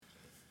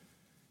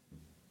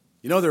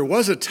You know, there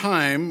was a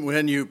time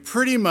when you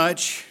pretty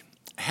much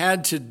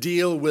had to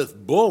deal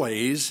with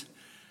bullies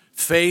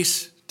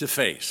face to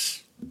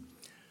face.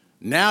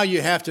 Now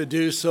you have to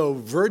do so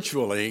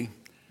virtually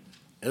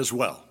as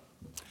well.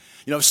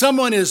 You know, if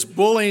someone is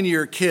bullying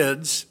your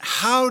kids,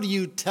 how do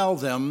you tell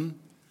them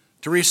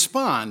to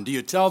respond? Do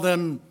you tell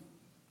them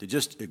to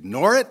just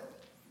ignore it,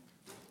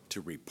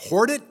 to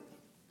report it,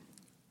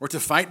 or to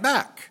fight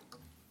back?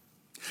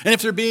 And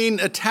if they're being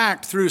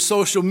attacked through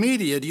social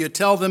media, do you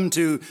tell them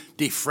to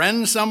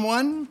defriend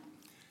someone,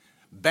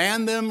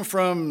 ban them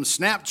from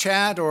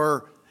Snapchat,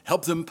 or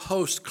help them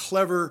post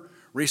clever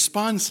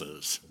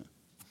responses?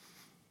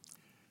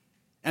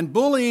 And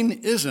bullying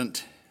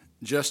isn't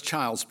just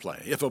child's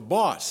play. If a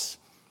boss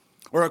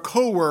or a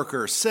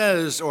coworker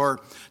says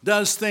or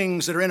does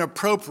things that are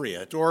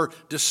inappropriate or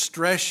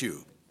distress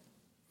you,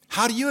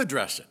 how do you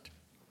address it?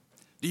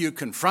 Do you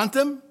confront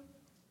them?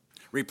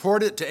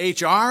 Report it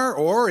to HR,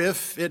 or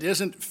if it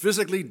isn't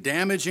physically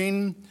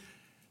damaging,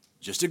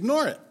 just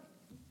ignore it.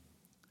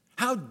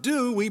 How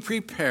do we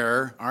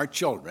prepare our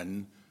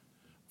children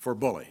for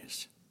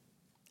bullies?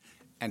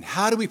 And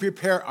how do we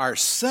prepare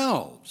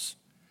ourselves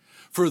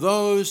for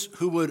those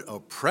who would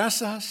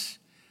oppress us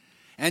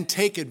and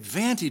take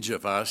advantage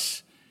of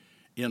us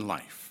in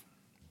life?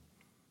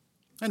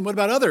 And what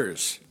about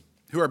others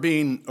who are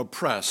being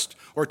oppressed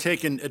or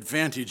taken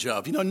advantage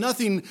of? You know,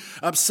 nothing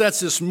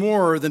upsets us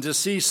more than to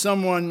see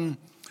someone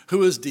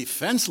who is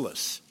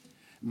defenseless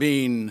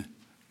being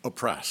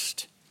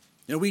oppressed.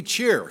 You know, we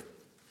cheer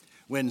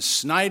when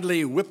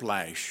Snidely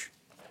Whiplash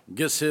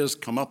gets his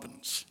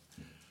comeuppance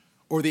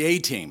or the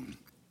A-Team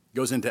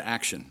goes into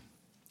action.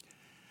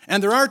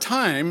 And there are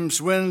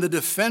times when the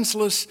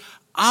defenseless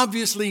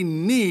obviously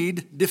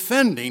need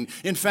defending.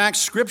 In fact,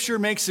 Scripture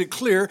makes it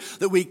clear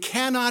that we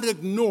cannot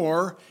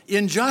ignore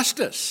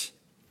injustice.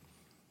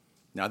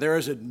 Now, there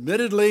is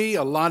admittedly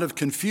a lot of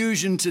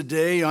confusion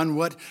today on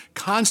what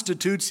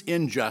constitutes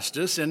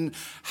injustice and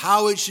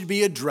how it should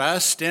be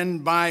addressed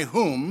and by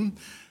whom,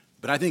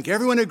 but I think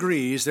everyone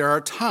agrees there are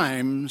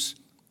times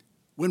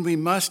when we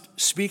must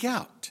speak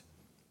out.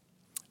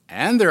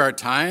 And there are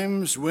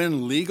times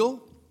when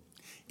legal,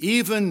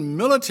 even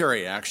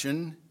military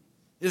action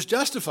is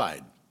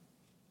justified.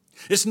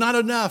 It's not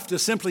enough to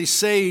simply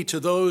say to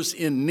those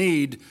in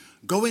need,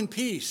 "Go in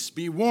peace,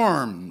 be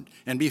warmed,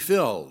 and be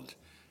filled."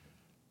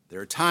 There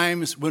are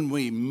times when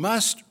we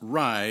must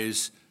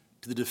rise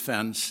to the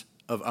defense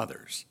of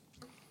others.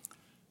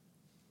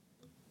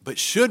 But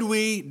should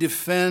we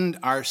defend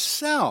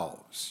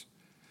ourselves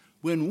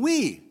when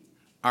we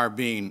are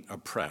being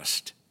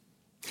oppressed?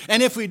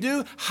 And if we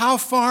do, how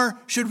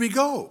far should we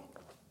go?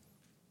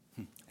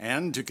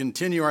 And to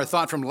continue our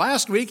thought from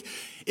last week,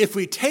 if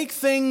we take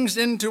things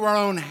into our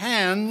own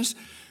hands,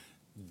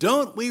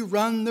 don't we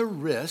run the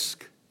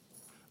risk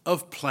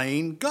of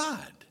playing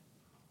God?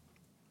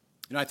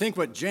 And I think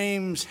what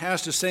James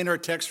has to say in our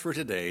text for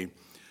today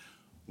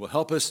will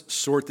help us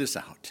sort this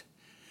out,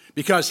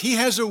 because he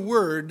has a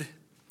word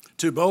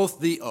to both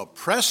the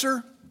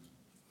oppressor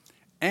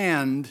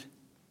and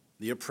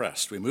the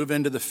oppressed. We move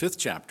into the 5th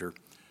chapter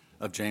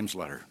of James'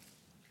 letter.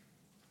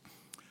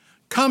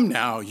 "Come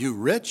now, you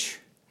rich,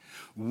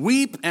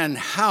 weep and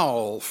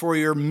howl for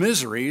your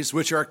miseries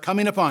which are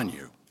coming upon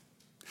you.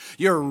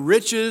 Your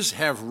riches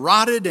have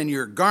rotted and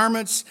your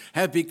garments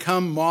have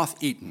become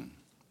moth-eaten.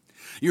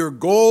 Your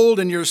gold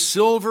and your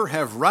silver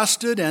have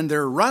rusted, and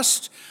their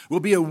rust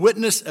will be a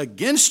witness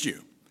against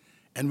you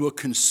and will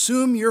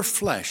consume your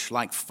flesh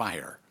like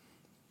fire.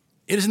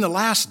 It is in the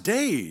last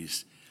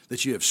days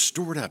that you have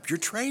stored up your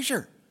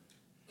treasure.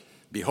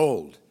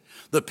 Behold,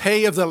 the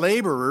pay of the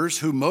laborers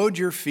who mowed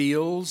your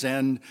fields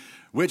and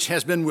which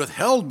has been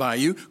withheld by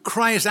you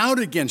cries out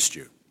against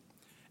you.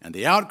 And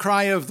the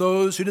outcry of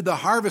those who did the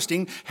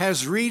harvesting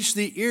has reached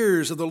the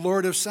ears of the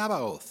Lord of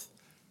Sabaoth.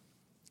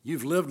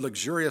 You've lived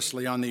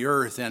luxuriously on the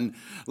earth and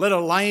led a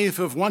life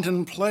of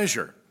wanton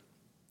pleasure.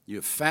 You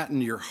have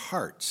fattened your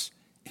hearts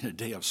in a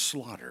day of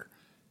slaughter.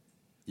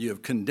 You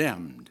have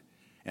condemned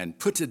and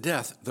put to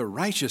death the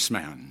righteous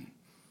man.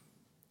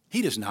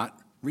 He does not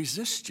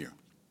resist you."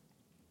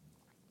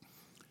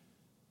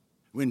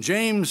 When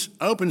James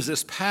opens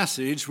this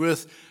passage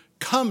with,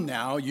 "Come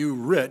now, you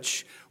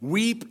rich,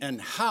 weep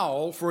and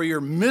howl for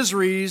your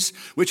miseries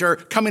which are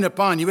coming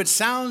upon you," it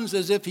sounds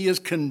as if he is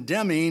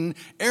condemning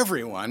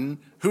everyone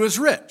who is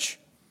rich.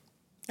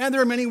 And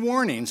there are many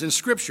warnings in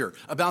Scripture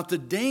about the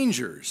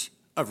dangers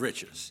of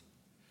riches.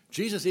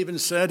 Jesus even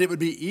said it would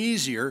be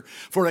easier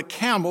for a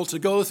camel to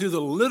go through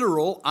the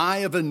literal eye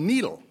of a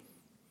needle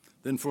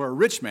than for a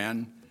rich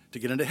man to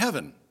get into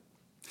heaven.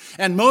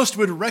 And most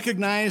would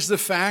recognize the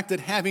fact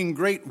that having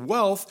great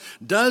wealth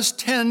does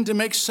tend to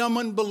make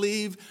someone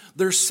believe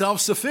they're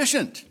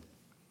self-sufficient,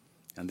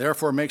 and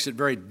therefore makes it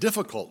very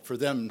difficult for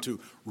them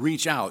to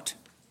reach out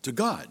to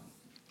God.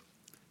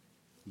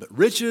 But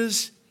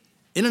riches,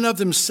 in and of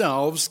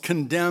themselves,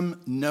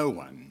 condemn no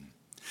one.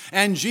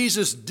 And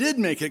Jesus did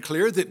make it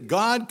clear that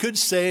God could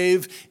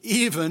save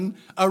even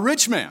a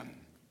rich man.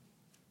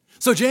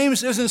 So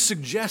James isn't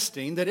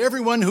suggesting that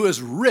everyone who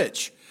is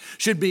rich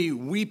should be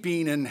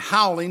weeping and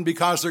howling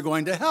because they're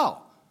going to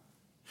hell.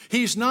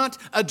 He's not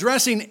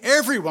addressing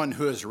everyone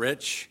who is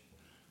rich,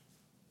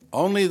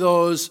 only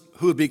those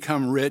who have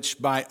become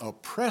rich by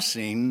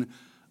oppressing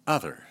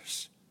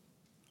others.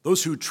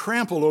 Those who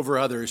trample over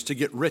others to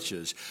get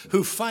riches,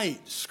 who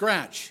fight,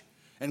 scratch,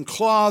 and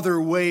claw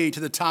their way to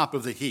the top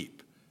of the heap.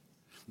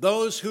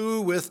 Those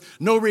who, with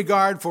no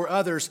regard for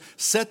others,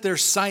 set their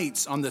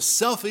sights on the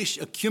selfish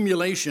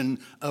accumulation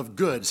of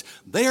goods.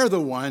 They are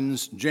the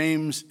ones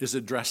James is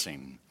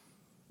addressing.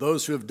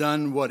 Those who have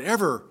done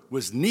whatever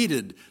was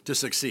needed to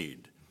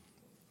succeed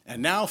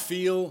and now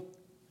feel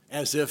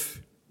as if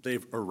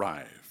they've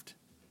arrived.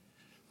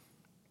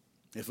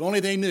 If only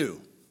they knew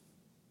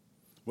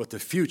what the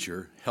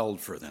future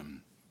held for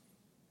them.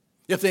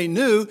 If they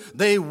knew,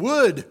 they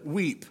would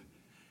weep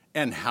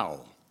and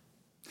howl.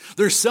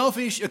 Their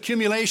selfish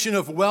accumulation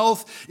of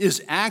wealth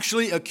is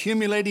actually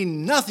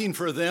accumulating nothing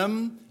for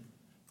them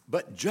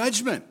but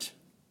judgment.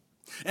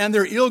 And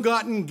their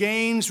ill-gotten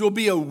gains will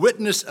be a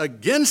witness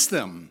against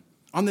them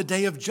on the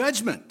day of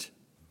judgment.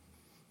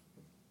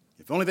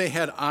 If only they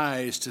had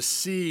eyes to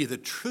see the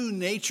true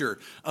nature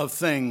of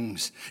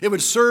things, it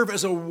would serve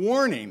as a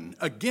warning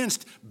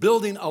against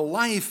building a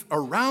life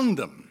around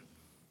them.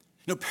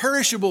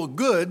 Perishable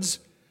goods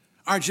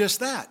are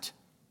just that.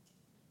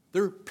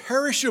 They're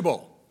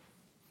perishable.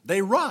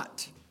 They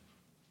rot.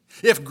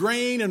 If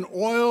grain and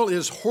oil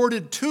is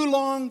hoarded too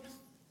long,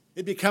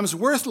 it becomes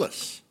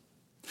worthless.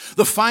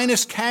 The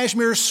finest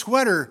cashmere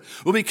sweater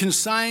will be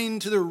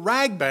consigned to the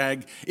rag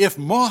bag if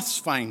moths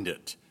find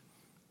it.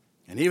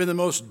 And even the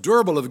most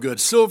durable of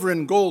goods, silver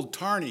and gold,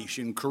 tarnish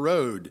and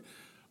corrode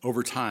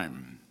over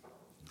time.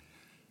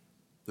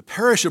 The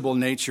perishable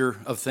nature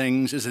of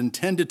things is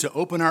intended to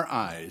open our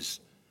eyes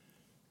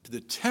to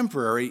the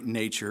temporary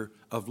nature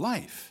of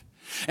life,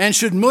 and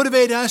should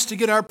motivate us to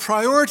get our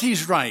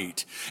priorities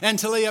right and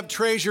to lay up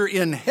treasure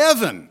in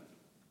heaven,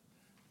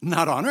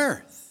 not on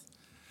earth.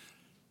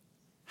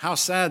 How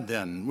sad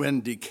then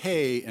when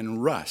decay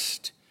and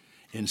rust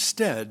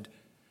instead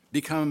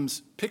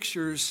becomes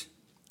pictures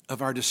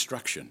of our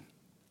destruction.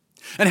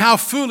 And how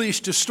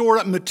foolish to store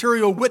up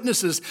material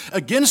witnesses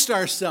against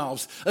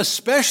ourselves,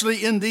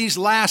 especially in these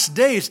last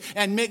days.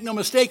 And make no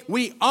mistake,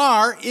 we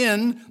are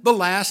in the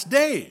last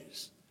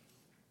days.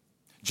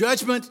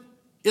 Judgment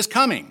is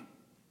coming.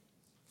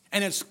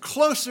 And it's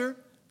closer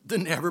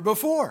than ever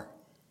before.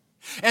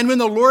 And when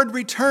the Lord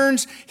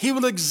returns, he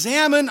will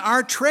examine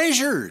our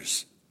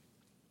treasures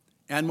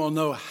and will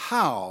know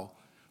how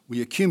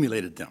we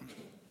accumulated them.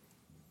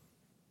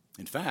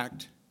 In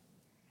fact,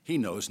 he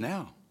knows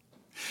now.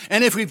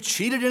 And if we've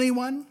cheated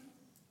anyone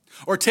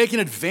or taken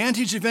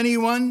advantage of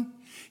anyone,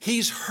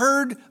 he's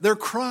heard their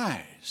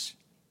cries.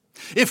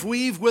 If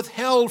we've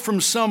withheld from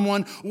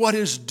someone what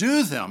is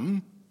due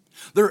them,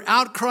 their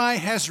outcry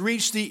has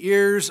reached the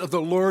ears of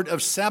the Lord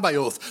of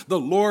Sabaoth, the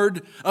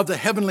Lord of the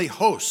heavenly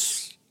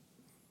hosts.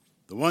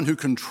 The one who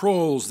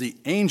controls the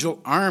angel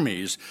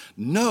armies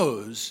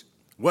knows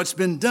what's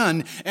been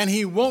done, and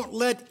he won't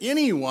let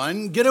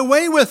anyone get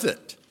away with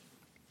it.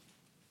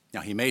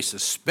 Now, he may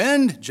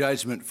suspend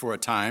judgment for a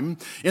time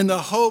in the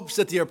hopes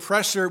that the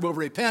oppressor will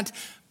repent,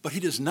 but he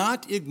does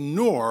not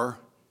ignore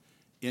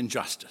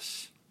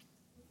injustice.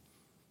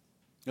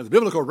 Now, the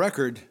biblical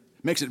record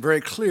makes it very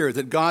clear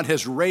that God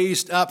has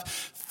raised up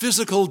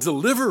physical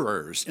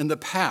deliverers in the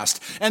past,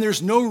 and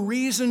there's no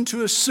reason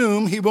to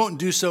assume he won't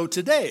do so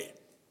today.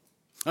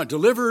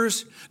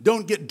 Deliverers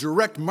don't get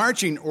direct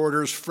marching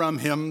orders from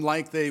him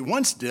like they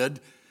once did,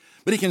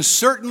 but he can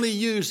certainly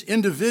use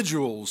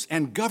individuals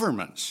and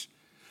governments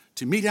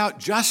to mete out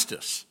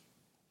justice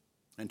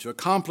and to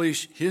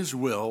accomplish his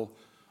will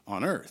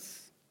on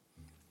earth.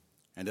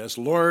 And as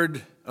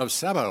Lord of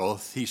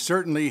Sabaoth, he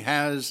certainly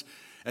has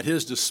at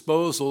his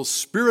disposal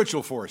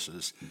spiritual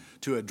forces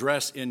to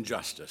address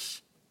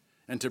injustice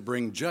and to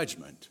bring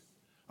judgment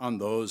on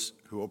those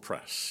who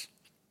oppress.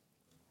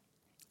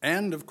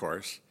 And, of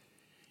course,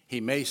 he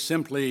may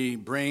simply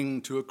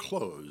bring to a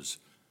close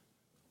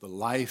the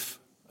life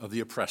of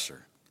the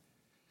oppressor.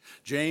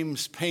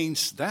 James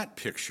paints that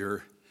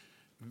picture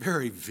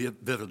very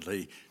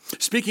vividly.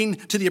 Speaking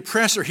to the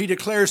oppressor, he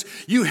declares,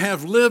 "You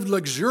have lived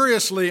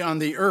luxuriously on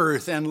the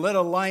earth and led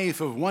a life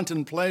of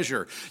wanton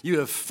pleasure. You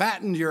have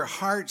fattened your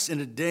hearts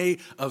in a day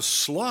of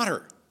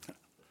slaughter."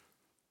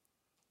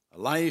 A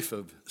life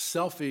of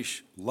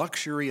selfish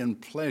luxury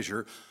and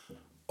pleasure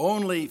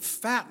only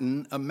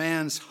fatten a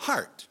man's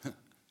heart,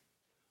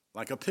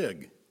 like a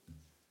pig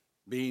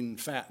being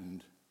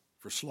fattened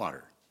for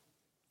slaughter.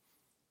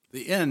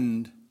 The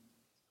end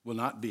will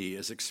not be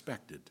as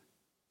expected.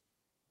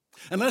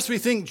 Unless we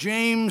think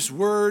James'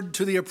 word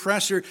to the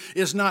oppressor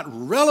is not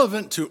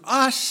relevant to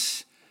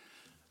us,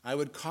 I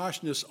would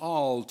caution us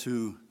all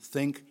to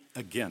think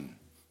again.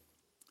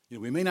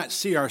 We may not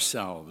see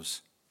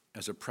ourselves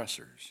as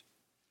oppressors,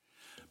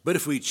 but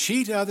if we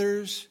cheat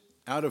others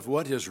out of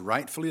what is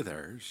rightfully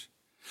theirs,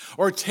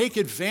 or take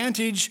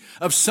advantage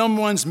of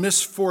someone's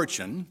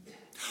misfortune,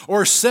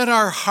 or set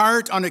our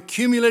heart on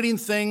accumulating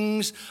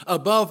things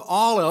above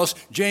all else,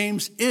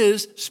 James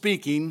is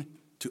speaking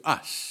to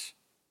us.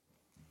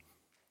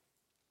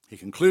 He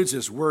concludes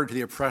his word to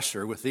the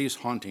oppressor with these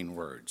haunting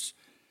words: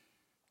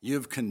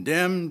 "You've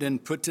condemned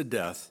and put to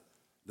death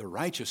the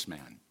righteous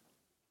man.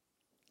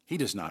 He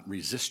does not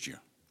resist you."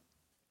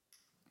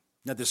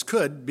 Now, this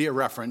could be a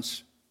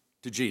reference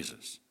to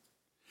Jesus.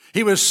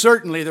 He was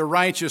certainly the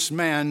righteous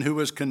man who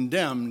was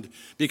condemned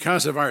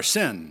because of our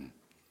sin,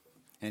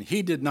 and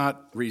he did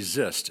not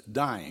resist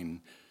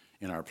dying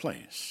in our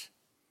place.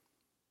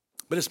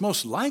 But it's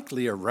most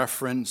likely a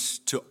reference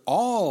to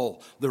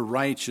all the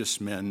righteous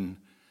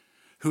men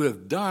who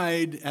have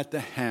died at the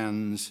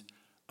hands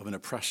of an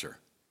oppressor.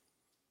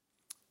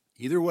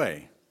 Either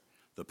way,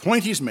 the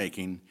point he's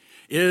making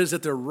is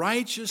that the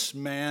righteous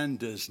man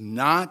does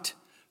not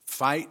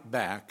fight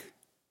back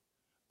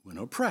when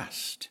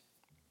oppressed.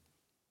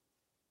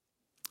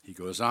 He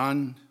goes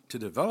on to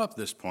develop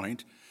this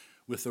point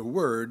with a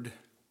word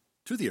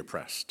to the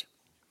oppressed.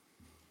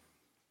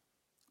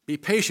 "Be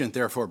patient,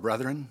 therefore,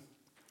 brethren,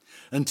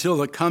 until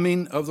the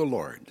coming of the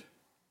Lord.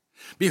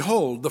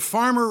 Behold, the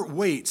farmer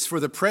waits for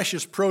the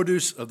precious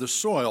produce of the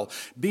soil,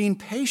 being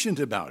patient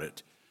about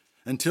it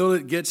until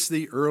it gets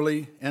the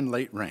early and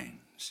late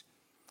rains.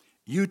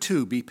 You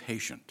too be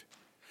patient.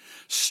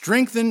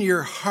 Strengthen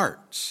your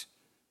hearts,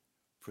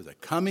 for the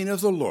coming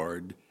of the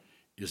Lord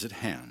is at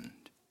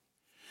hand.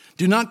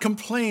 Do not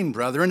complain,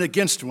 brethren,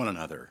 against one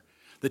another,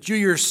 that you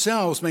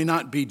yourselves may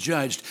not be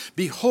judged.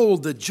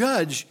 Behold, the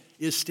judge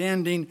is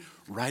standing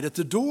right at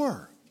the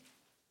door."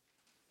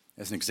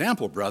 As an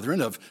example,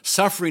 brethren, of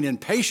suffering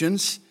and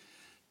patience,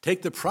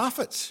 take the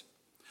prophets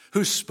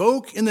who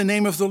spoke in the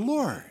name of the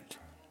Lord.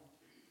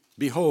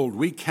 Behold,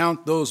 we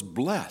count those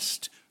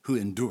blessed who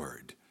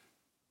endured.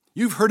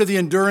 You've heard of the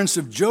endurance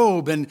of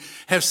Job and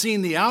have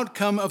seen the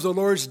outcome of the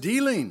Lord's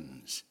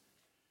dealings,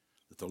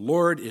 that the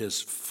Lord is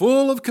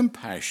full of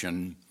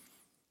compassion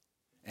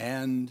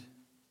and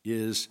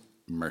is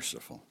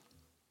merciful.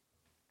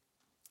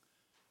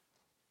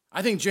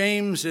 I think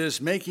James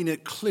is making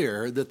it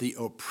clear that the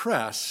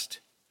oppressed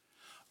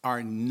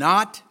are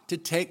not to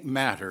take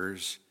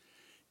matters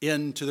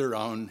into their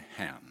own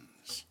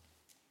hands.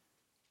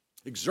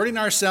 Exerting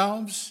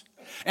ourselves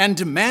and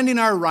demanding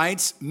our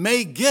rights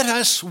may get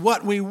us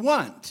what we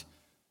want,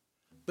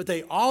 but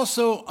they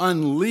also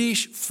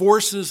unleash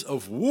forces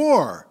of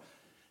war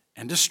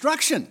and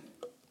destruction.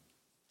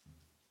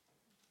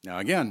 Now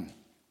again,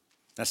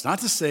 that's not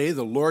to say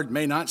the Lord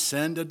may not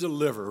send a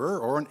deliverer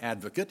or an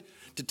advocate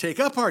to take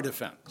up our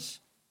defense.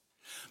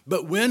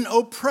 But when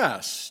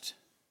oppressed,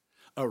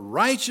 a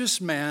righteous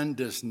man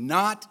does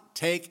not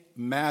take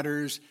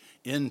matters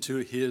into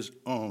his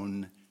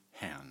own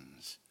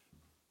hands.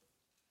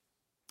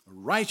 A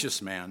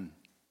righteous man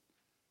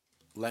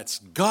lets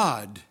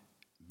God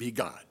be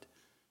God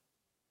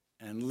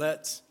and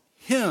lets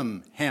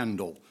him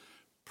handle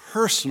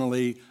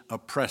personally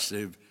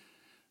oppressive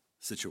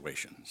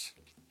situations.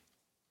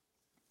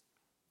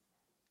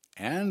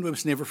 And we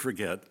must never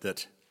forget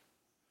that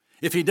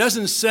if he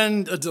doesn't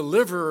send a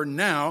deliverer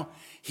now,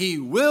 he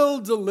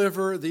will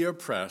deliver the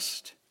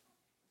oppressed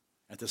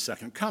at the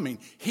second coming.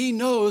 He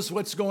knows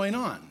what's going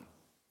on.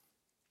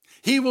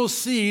 He will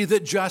see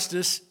that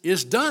justice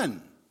is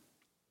done.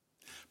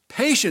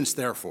 Patience,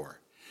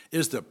 therefore,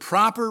 is the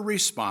proper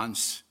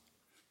response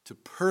to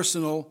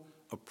personal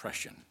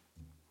oppression.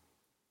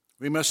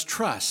 We must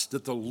trust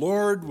that the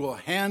Lord will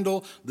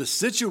handle the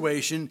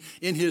situation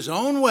in his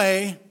own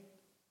way,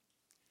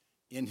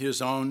 in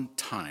his own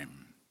time.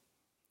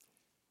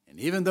 And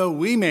even though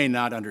we may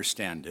not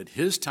understand it,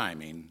 his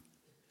timing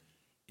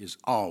is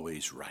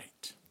always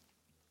right.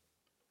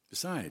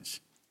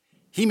 Besides,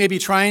 he may be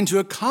trying to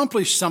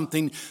accomplish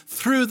something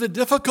through the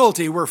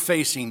difficulty we're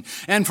facing,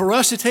 and for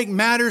us to take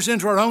matters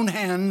into our own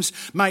hands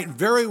might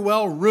very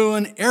well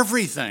ruin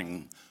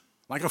everything,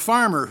 like a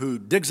farmer who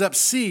digs up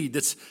seed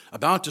that's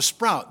about to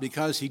sprout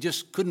because he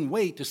just couldn't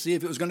wait to see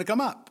if it was going to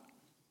come up.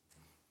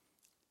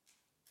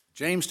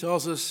 James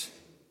tells us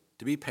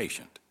to be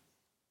patient,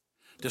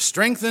 to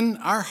strengthen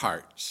our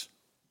hearts,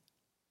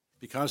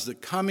 because the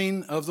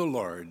coming of the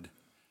Lord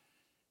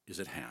is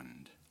at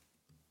hand.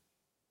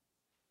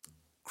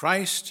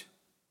 Christ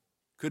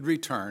could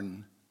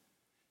return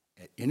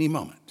at any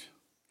moment.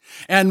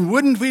 And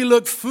wouldn't we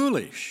look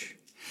foolish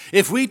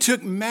if we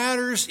took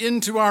matters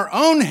into our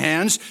own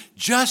hands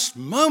just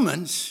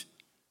moments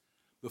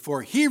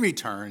before he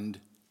returned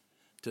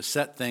to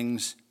set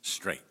things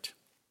straight?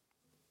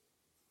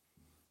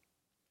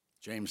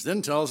 James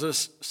then tells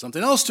us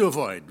something else to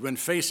avoid when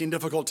facing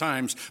difficult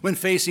times, when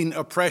facing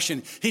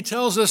oppression. He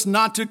tells us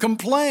not to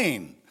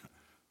complain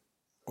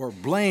or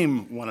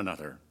blame one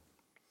another.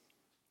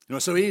 You know,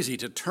 it's so easy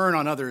to turn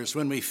on others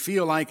when we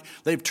feel like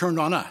they've turned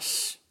on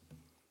us.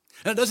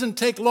 And it doesn't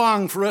take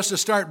long for us to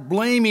start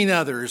blaming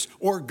others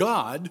or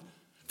God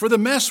for the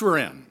mess we're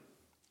in.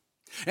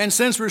 And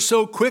since we're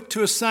so quick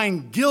to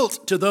assign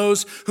guilt to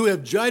those who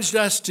have judged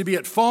us to be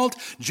at fault,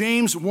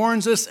 James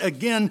warns us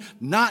again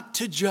not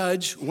to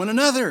judge one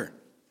another.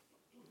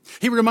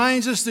 He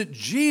reminds us that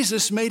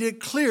Jesus made it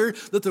clear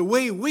that the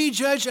way we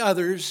judge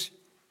others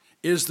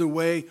is the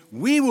way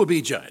we will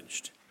be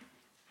judged.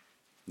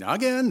 Now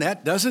again,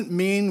 that doesn't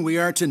mean we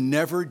are to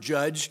never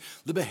judge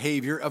the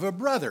behavior of a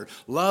brother.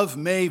 Love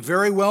may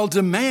very well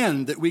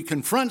demand that we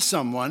confront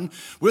someone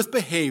with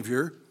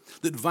behavior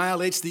that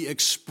violates the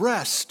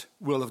expressed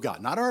will of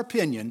God. Not our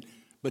opinion,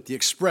 but the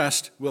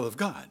expressed will of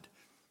God.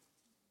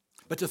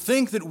 But to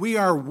think that we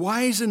are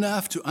wise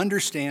enough to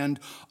understand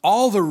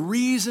all the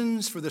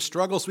reasons for the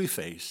struggles we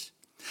face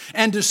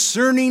and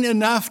discerning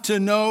enough to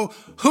know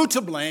who to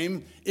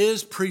blame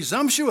is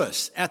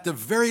presumptuous at the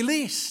very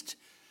least.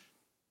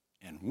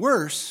 And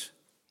worse,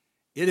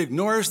 it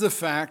ignores the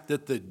fact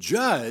that the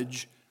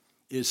judge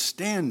is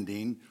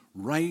standing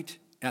right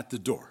at the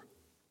door.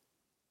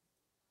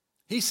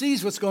 He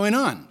sees what's going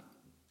on.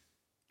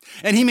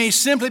 And he may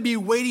simply be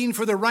waiting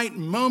for the right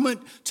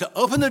moment to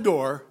open the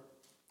door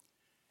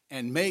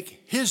and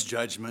make his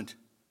judgment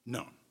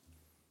known.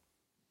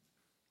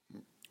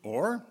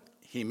 Or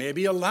he may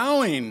be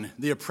allowing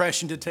the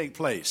oppression to take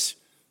place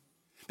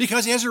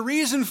because he has a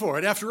reason for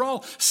it. After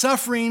all,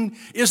 suffering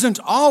isn't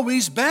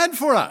always bad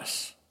for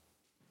us.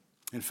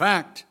 In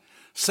fact,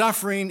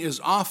 suffering is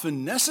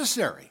often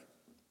necessary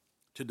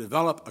to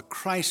develop a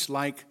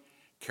Christ-like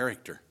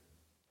character.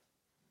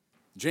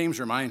 James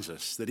reminds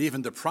us that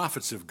even the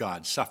prophets of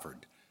God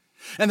suffered.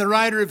 And the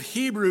writer of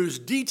Hebrews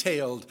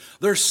detailed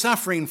their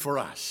suffering for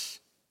us.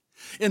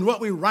 In what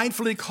we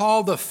rightfully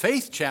call the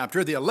faith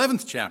chapter, the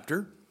 11th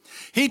chapter,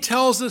 he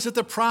tells us that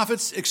the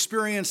prophets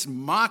experienced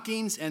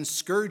mockings and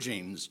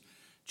scourgings,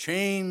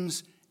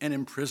 chains and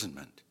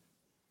imprisonment.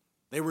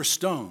 They were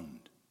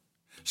stoned,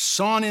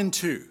 sawn in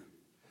two,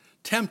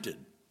 tempted,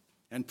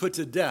 and put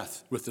to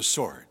death with the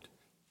sword.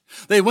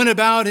 They went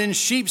about in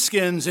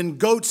sheepskins and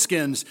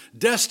goatskins,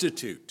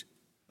 destitute,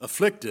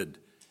 afflicted,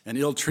 and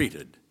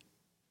ill-treated.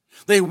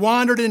 They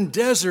wandered in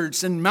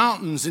deserts and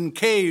mountains and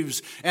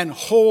caves and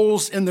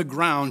holes in the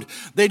ground.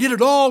 They did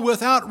it all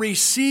without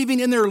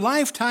receiving in their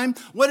lifetime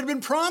what had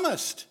been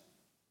promised,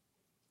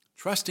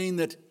 trusting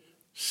that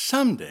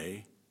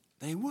someday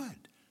they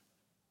would.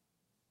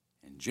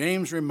 And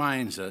James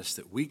reminds us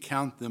that we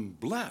count them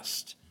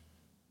blessed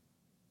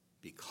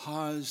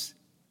because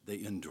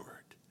they endured.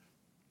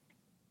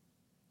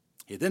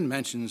 He then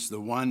mentions the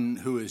one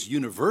who is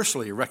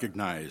universally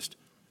recognized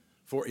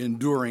for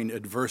enduring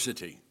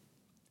adversity.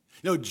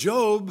 You know,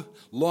 Job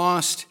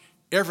lost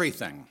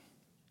everything.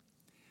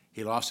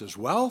 He lost his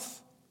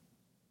wealth,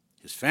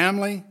 his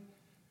family,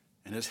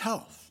 and his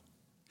health.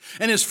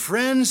 And his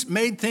friends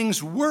made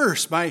things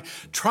worse by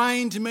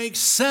trying to make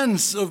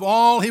sense of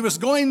all he was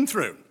going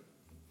through.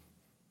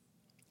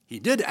 He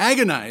did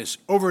agonize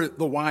over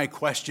the why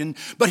question,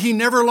 but he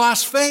never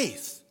lost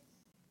faith.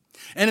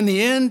 And in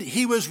the end,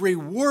 he was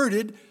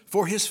rewarded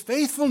for his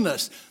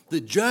faithfulness.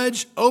 The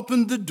judge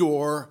opened the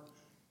door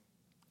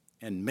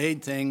and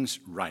made things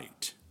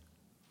right.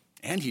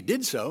 And he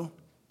did so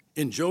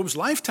in Job's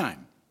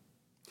lifetime.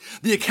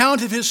 The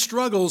account of his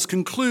struggles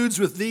concludes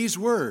with these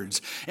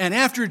words. And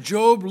after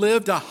Job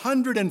lived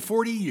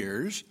 140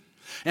 years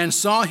and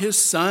saw his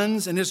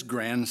sons and his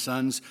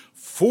grandsons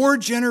 4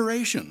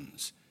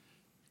 generations,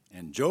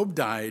 and Job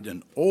died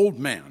an old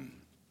man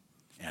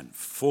and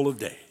full of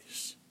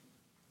days.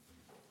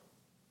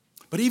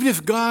 But even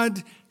if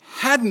God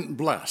hadn't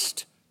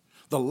blessed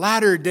the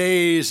latter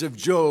days of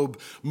Job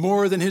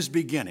more than his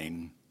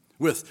beginning,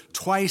 with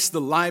twice the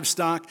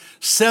livestock,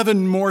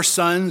 7 more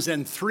sons,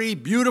 and 3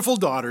 beautiful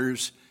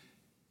daughters,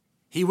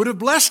 he would have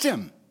blessed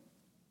him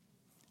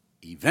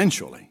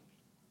eventually.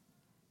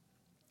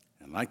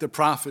 And like the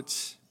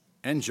prophets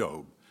and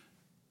Job,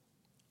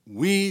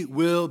 we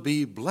will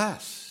be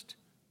blessed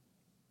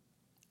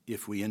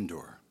if we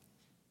endure.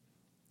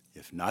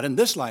 If not in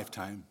this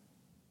lifetime,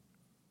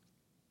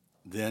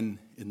 then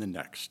in the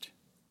next.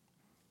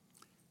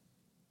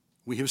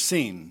 We have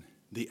seen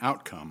the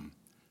outcome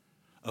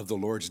of the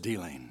Lord's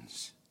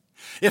dealings.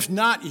 If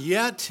not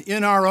yet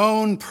in our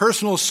own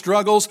personal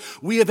struggles,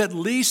 we have at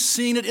least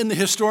seen it in the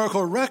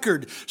historical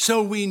record.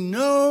 So we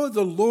know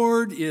the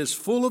Lord is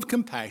full of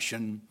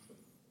compassion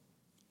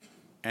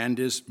and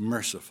is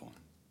merciful.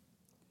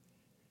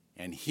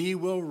 And he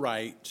will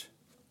right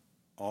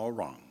all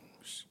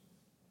wrongs.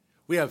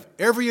 We have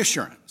every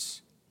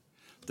assurance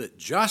that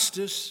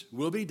justice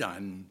will be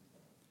done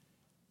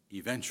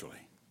eventually.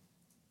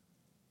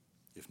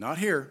 If not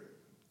here,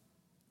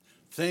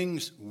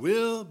 things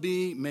will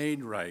be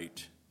made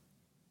right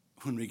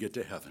when we get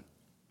to heaven.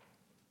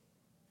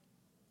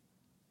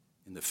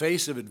 In the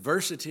face of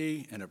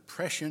adversity and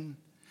oppression,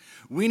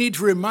 we need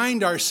to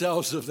remind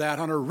ourselves of that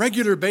on a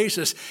regular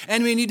basis,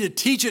 and we need to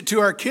teach it to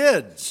our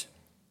kids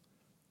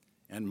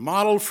and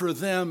model for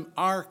them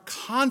our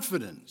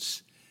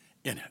confidence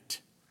in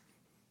it.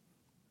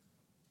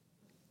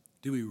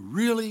 Do we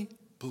really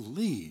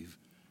believe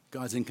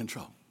God's in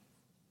control?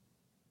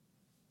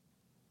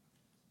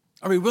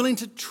 Are we willing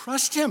to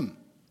trust him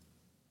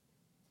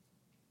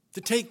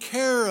to take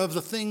care of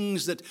the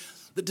things that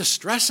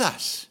distress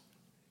us?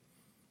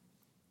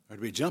 Or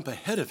do we jump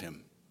ahead of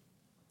him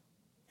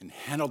and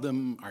handle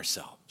them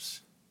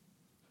ourselves.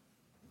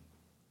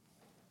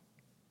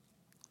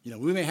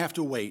 We may have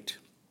to wait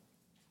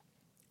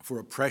for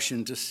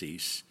oppression to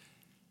cease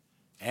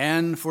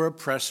and for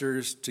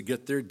oppressors to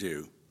get their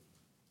due,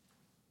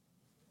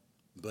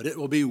 but it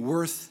will be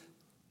worth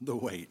the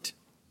wait.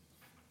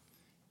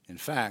 In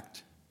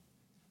fact,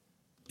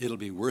 it'll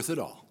be worth it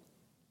all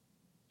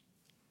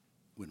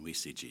when we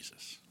see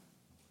Jesus.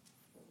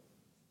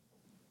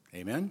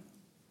 Amen?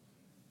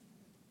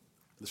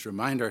 Let's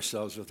remind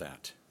ourselves of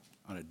that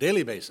on a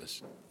daily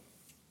basis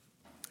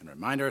and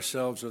remind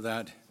ourselves of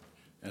that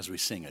as we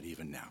sing it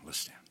even now. Let's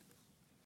stand.